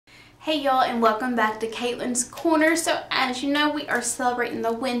Hey y'all, and welcome back to Caitlyn's Corner. So as you know, we are celebrating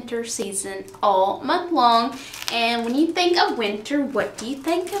the winter season all month long. And when you think of winter, what do you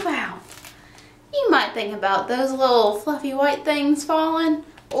think about? You might think about those little fluffy white things falling,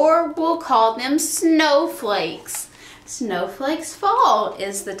 or we'll call them snowflakes. Snowflakes Fall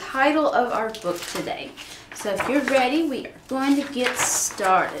is the title of our book today. So if you're ready, we are going to get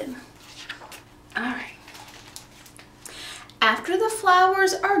started. Alright. After the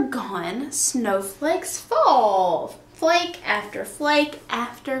flowers are gone, snowflakes fall. Flake after flake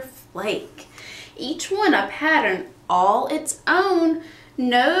after flake. Each one a pattern all its own.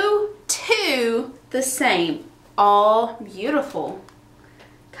 No two the same. All beautiful.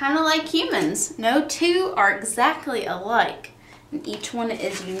 Kind of like humans. No two are exactly alike. And each one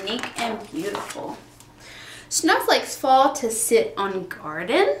is unique and beautiful. Snowflakes fall to sit on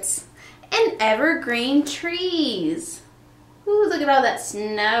gardens and evergreen trees. Ooh, look at all that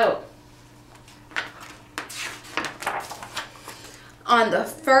snow. On the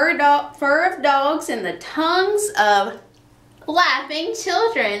fur of dogs and the tongues of laughing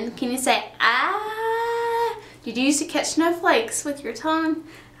children. Can you say, ah? Did you used to catch snowflakes with your tongue?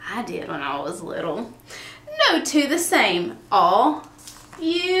 I did when I was little. No two the same. All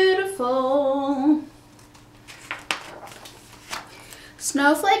beautiful.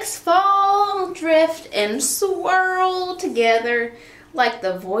 Snowflakes fall, drift, and swirl together like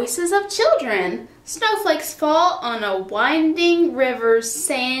the voices of children. Snowflakes fall on a winding river's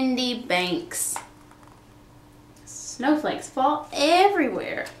sandy banks. Snowflakes fall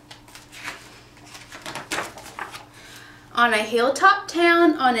everywhere. On a hilltop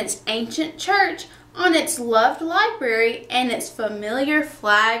town, on its ancient church, on its loved library, and its familiar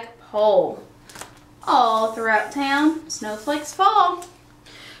flagpole. All throughout town, snowflakes fall.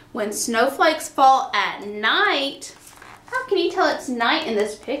 When snowflakes fall at night, how can you tell it's night in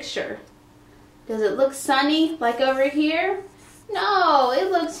this picture? Does it look sunny like over here? No,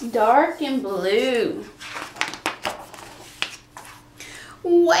 it looks dark and blue.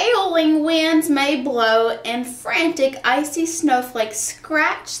 Wailing winds may blow and frantic icy snowflakes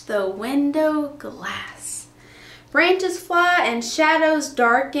scratch the window glass. Branches fly and shadows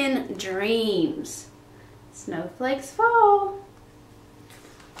darken dreams. Snowflakes fall.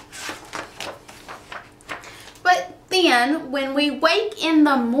 But then, when we wake in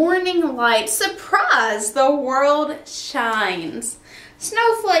the morning light, surprise, the world shines.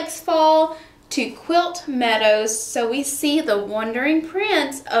 Snowflakes fall to quilt meadows, so we see the wandering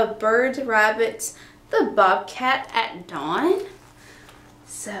prints of birds, rabbits, the bobcat at dawn.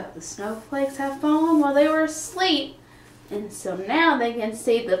 So the snowflakes have fallen while they were asleep, and so now they can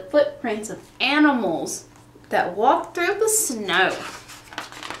see the footprints of animals that walk through the snow.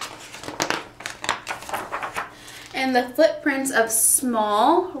 And the footprints of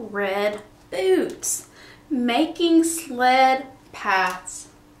small red boots making sled paths.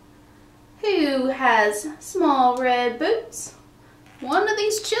 Who has small red boots? One of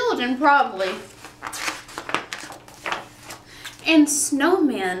these children probably. And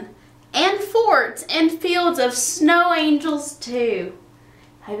snowmen and forts and fields of snow angels too.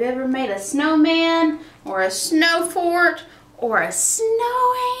 Have you ever made a snowman or a snow fort or a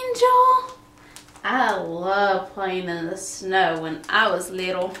snow angel? I love playing in the snow when I was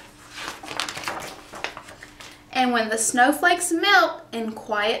little. And when the snowflakes melt in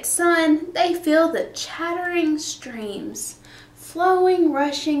quiet sun, they feel the chattering streams, flowing,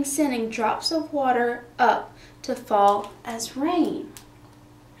 rushing, sending drops of water up to fall as rain.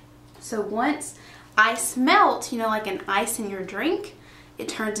 So once ice melts, you know, like an ice in your drink, it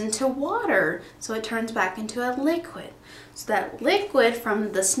turns into water, so it turns back into a liquid. So that liquid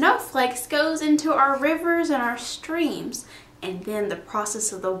from the snowflakes goes into our rivers and our streams. And then the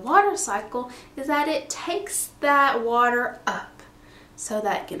process of the water cycle is that it takes that water up so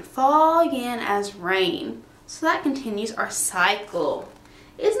that it can fall again as rain. So that continues our cycle.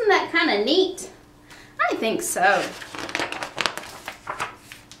 Isn't that kind of neat? I think so.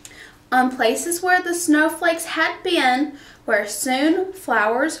 On places where the snowflakes had been, where soon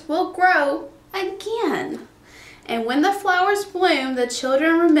flowers will grow again. And when the flowers bloom, the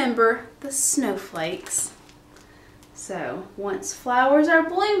children remember the snowflakes. So once flowers are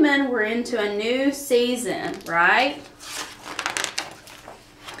blooming, we're into a new season, right?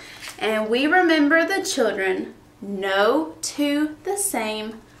 And we remember the children, no two the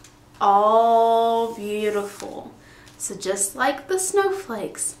same, all beautiful. So just like the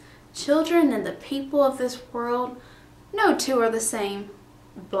snowflakes, children and the people of this world, no two are the same,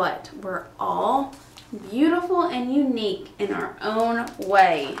 but we're all beautiful and unique in our own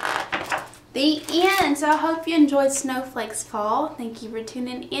way. The end. So I hope you enjoyed Snowflakes Fall. Thank you for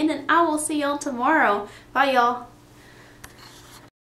tuning in, and I will see y'all tomorrow. Bye, y'all.